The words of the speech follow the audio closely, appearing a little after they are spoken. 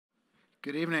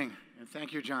Good evening, and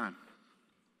thank you, John.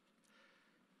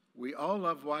 We all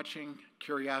love watching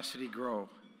curiosity grow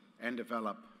and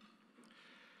develop.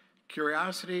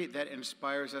 Curiosity that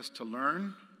inspires us to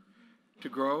learn, to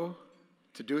grow,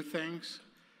 to do things,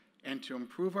 and to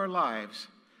improve our lives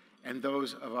and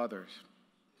those of others.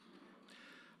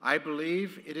 I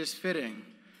believe it is fitting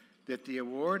that the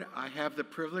award I have the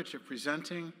privilege of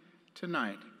presenting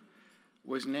tonight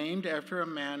was named after a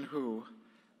man who,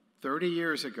 30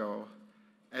 years ago,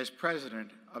 as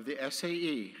president of the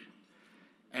SAE,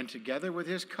 and together with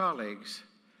his colleagues,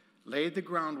 laid the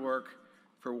groundwork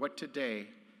for what today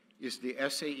is the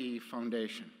SAE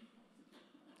Foundation.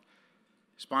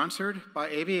 Sponsored by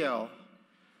AVL,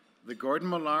 the Gordon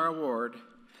Millar Award,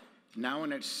 now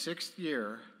in its 6th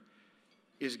year,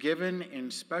 is given in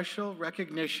special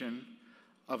recognition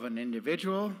of an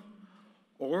individual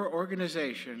or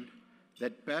organization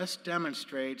that best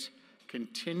demonstrates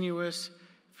continuous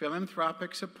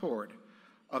philanthropic support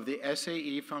of the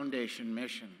SAE Foundation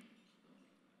mission.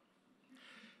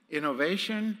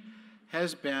 Innovation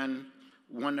has been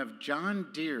one of John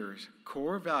Deere's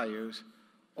core values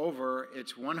over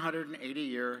its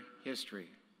 180-year history.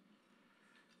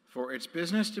 For its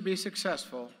business to be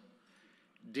successful,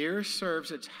 Deere serves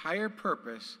its higher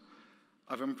purpose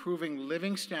of improving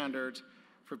living standards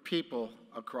for people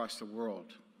across the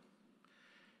world,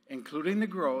 including the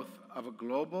growth of a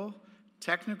global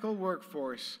technical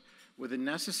workforce with the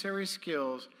necessary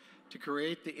skills to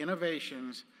create the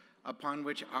innovations upon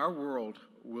which our world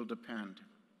will depend.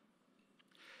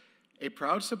 A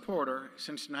proud supporter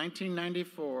since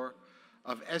 1994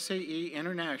 of SAE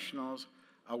International's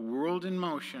A World in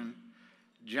Motion,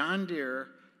 John Deere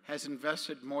has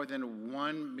invested more than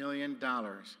 $1 million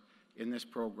in this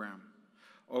program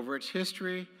over its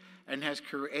history and has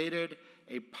created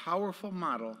a powerful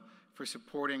model for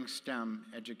supporting STEM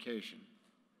education.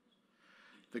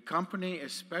 The company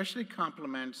especially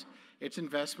complements its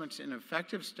investments in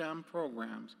effective STEM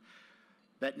programs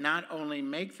that not only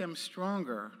make them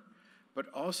stronger, but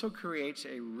also creates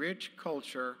a rich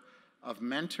culture of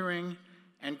mentoring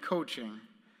and coaching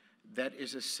that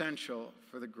is essential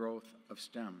for the growth of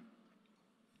STEM.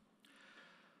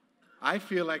 I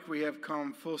feel like we have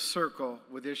come full circle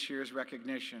with this year's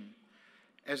recognition,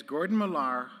 as Gordon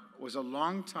Millar was a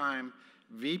longtime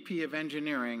VP of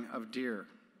Engineering of Deere.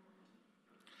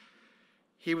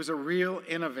 He was a real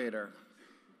innovator,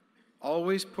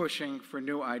 always pushing for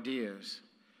new ideas,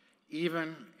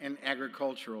 even in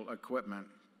agricultural equipment.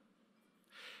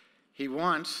 He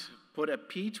once put a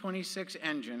P26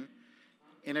 engine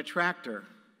in a tractor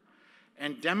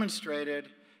and demonstrated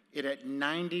it at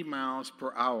 90 miles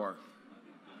per hour,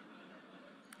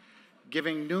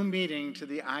 giving new meaning to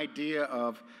the idea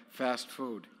of fast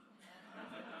food.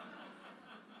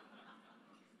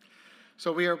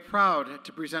 So we are proud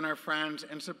to present our friends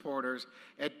and supporters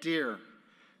at Deere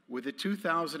with the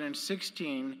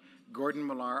 2016 Gordon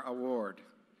Millar Award.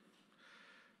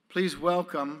 Please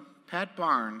welcome Pat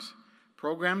Barnes,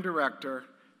 Program Director,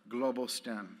 Global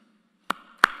STEM.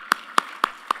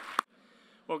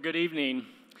 Well, good evening.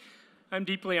 I'm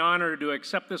deeply honored to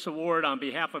accept this award on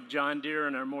behalf of John Deere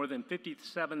and our more than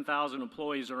 57,000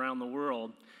 employees around the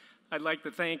world. I'd like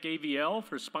to thank AVL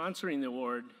for sponsoring the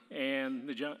award and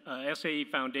the SAE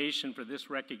Foundation for this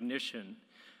recognition.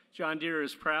 John Deere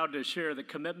is proud to share the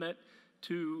commitment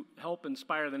to help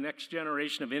inspire the next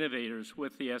generation of innovators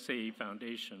with the SAE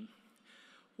Foundation.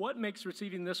 What makes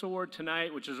receiving this award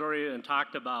tonight, which has already been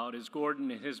talked about, is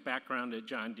Gordon and his background at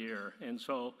John Deere. And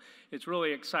so it's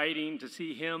really exciting to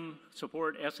see him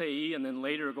support SAE and then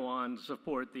later go on to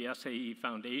support the SAE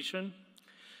Foundation.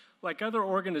 Like other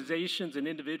organizations and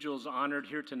individuals honored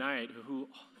here tonight,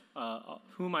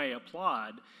 whom I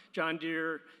applaud, John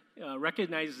Deere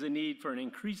recognizes the need for an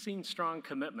increasing strong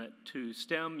commitment to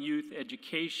STEM youth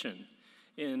education.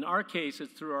 In our case,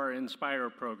 it's through our Inspire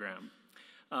program.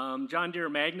 John Deere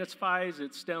magnifies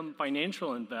its STEM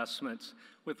financial investments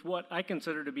with what I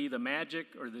consider to be the magic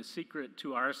or the secret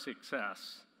to our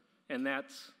success, and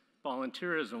that's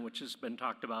volunteerism, which has been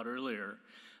talked about earlier.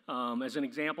 As an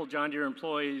example, John Deere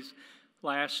employees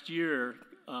last year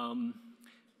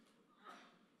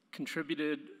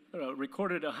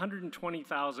recorded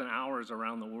 120,000 hours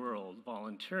around the world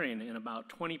volunteering, and about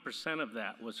 20% of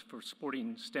that was for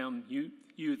supporting STEM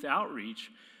youth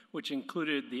outreach, which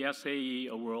included the SAE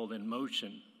A World in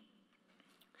Motion.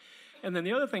 And then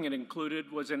the other thing it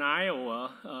included was in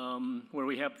Iowa, where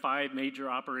we have 5 major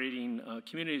operating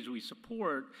communities we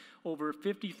support, over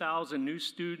 50,000 new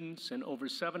students and over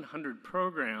 700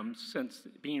 programs since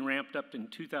being ramped up in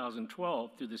 2012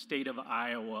 through the state of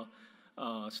Iowa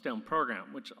STEM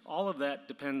program, which all of that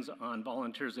depends on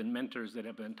volunteers and mentors that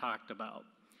have been talked about.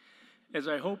 As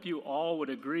I hope you all would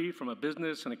agree, from a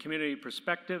business and a community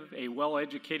perspective, a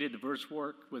well-educated, diverse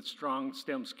work with strong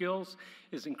STEM skills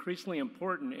is increasingly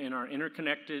important in our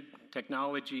interconnected,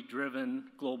 technology-driven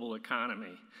global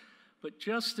economy. But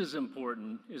just as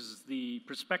important is the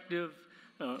perspective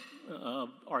of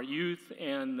our youth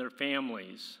and their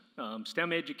families.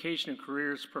 STEM education and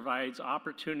careers provides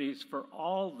opportunities for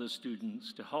all the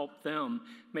students to help them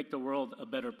make the world a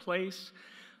better place,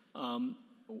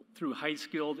 through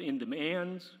high-skilled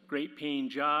in-demands, great-paying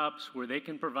jobs where they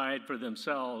can provide for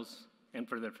themselves and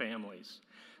for their families.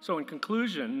 So in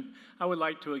conclusion, I would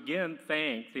like to again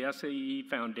thank the SAE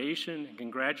Foundation and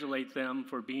congratulate them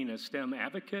for being a STEM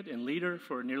advocate and leader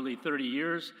for nearly 30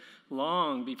 years,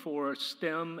 long before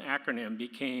STEM acronym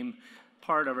became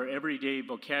part of our everyday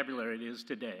vocabulary it is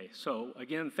today. So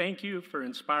again, thank you for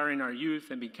inspiring our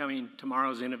youth and becoming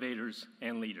tomorrow's innovators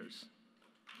and leaders.